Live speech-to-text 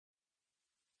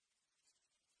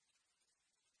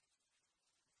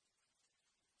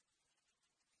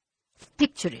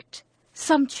Picture it.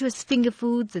 Sumptuous finger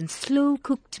foods and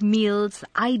slow-cooked meals,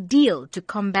 ideal to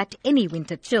combat any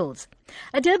winter chills.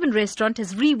 A Durban restaurant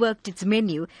has reworked its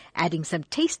menu, adding some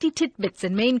tasty tidbits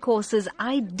and main courses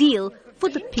ideal for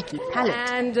the picky palate.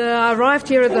 And I arrived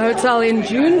here at the hotel in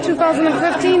June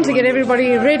 2015 to get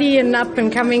everybody ready and up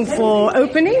and coming for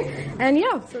opening. And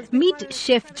Meet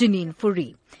Chef Janine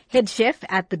Fourie, head chef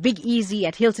at the Big Easy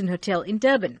at Hilton Hotel in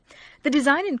Durban. The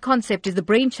design and concept is the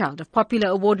brainchild of popular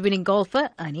award-winning golfer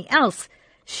Ernie Els.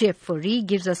 Chef Fourie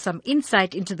gives us some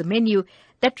insight into the menu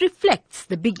that reflects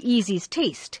the Big Easy's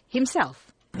taste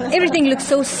himself. Everything looks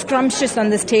so scrumptious on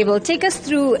this table. Take us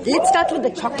through, let's start with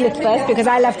the chocolate first because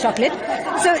I love chocolate.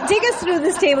 So take us through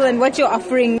this table and what you're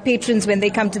offering patrons when they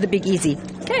come to the Big Easy.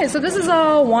 Okay, so this is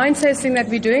our wine tasting that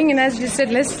we're doing, and as you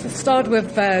said, let's start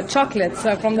with chocolate,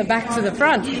 so from the back to the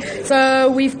front. So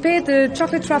we've paired the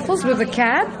chocolate truffles with the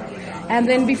cab, and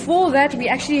then before that we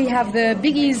actually have the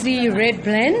Big Easy red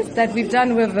blend that we've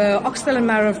done with oxtail and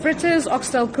marrow fritters,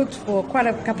 oxtail cooked for quite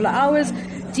a couple of hours,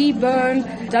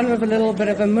 deboned, done with a little bit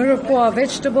of a mirepoix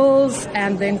vegetables,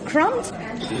 and then crumbed.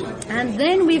 And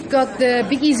then we've got the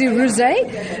Big Easy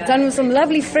rosé, done with some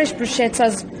lovely fresh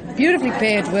bruschettas, beautifully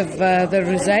paired with the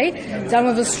rosé, done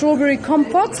with a strawberry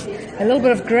compote, a little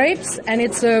bit of grapes, and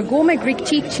it's a gourmet Greek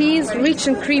cheese, rich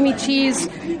and creamy cheese,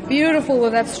 beautiful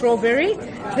with that strawberry.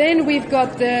 Then we've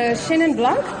got the Chenin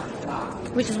Blanc,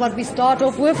 which is what we start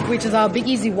off with, which is our Big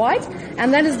Easy white,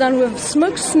 and that is done with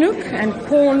smoked snook and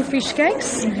corn fish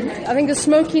cakes. I think the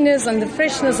smokiness and the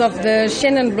freshness of the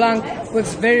Chenin Blanc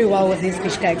works very well with these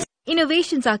fish cakes.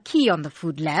 Innovations are key on the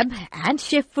Food Lab, and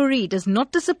Chef Fourie does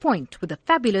not disappoint with a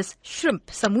fabulous shrimp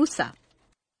samosa.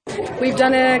 We've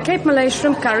done a Cape Malay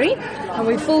shrimp curry, and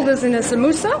we filled this in a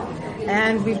samosa.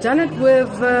 And we've done it with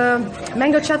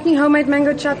mango chutney, homemade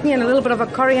mango chutney, and a little bit of a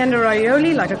coriander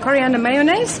aioli, like a coriander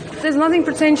mayonnaise. There's nothing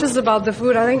pretentious about the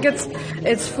food. I think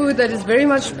it's food that is very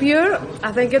much pure.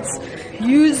 I think it's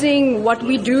using what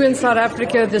we do in South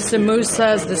Africa, the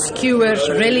samosas, the skewers,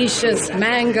 relishes,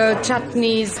 mango,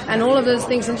 chutneys, and all of those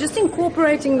things, and just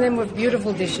incorporating them with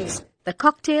beautiful dishes. The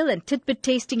cocktail and tidbit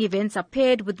tasting events are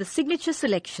paired with the signature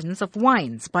selections of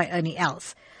wines by Ernie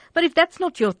Els. But if that's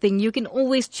not your thing, you can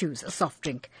always choose a soft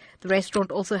drink. The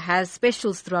restaurant also has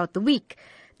specials throughout the week.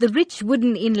 The rich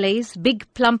wooden inlays, big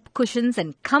plump cushions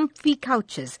and comfy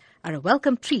couches are a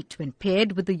welcome treat when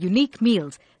paired with the unique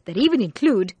meals that even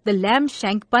include the lamb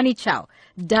shank bunny chow,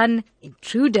 done in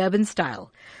true Durban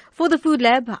style. For the Food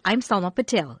Lab, I'm Salma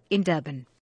Patel in Durban.